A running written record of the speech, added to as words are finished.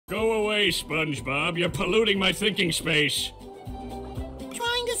Go away, SpongeBob. You're polluting my thinking space.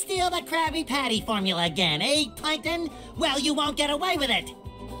 Trying to steal the Krabby Patty formula again, eh, Plankton? Well, you won't get away with it.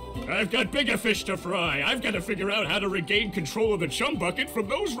 I've got bigger fish to fry. I've got to figure out how to regain control of the chum bucket from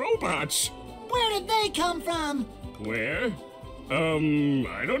those robots. Where did they come from? Where?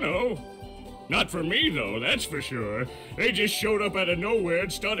 I don't know. Not for me, though, that's for sure. They just showed up out of nowhere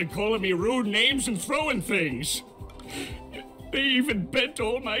and started calling me rude names and throwing things. They even bent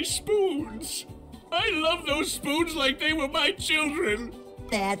all my spoons. I love those spoons like they were my children.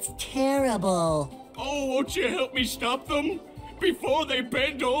 That's terrible. Oh, won't you help me stop them? Before they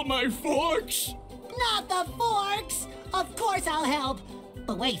bend all my forks? Not the forks! Of course I'll help.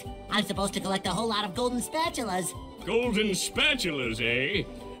 But wait, I'm supposed to collect a whole lot of golden spatulas. Golden spatulas, eh?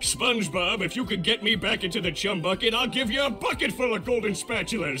 SpongeBob, if you could get me back into the chum bucket, I'll give you a bucket full of golden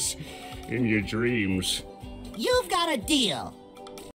spatulas. In your dreams. You've got a deal.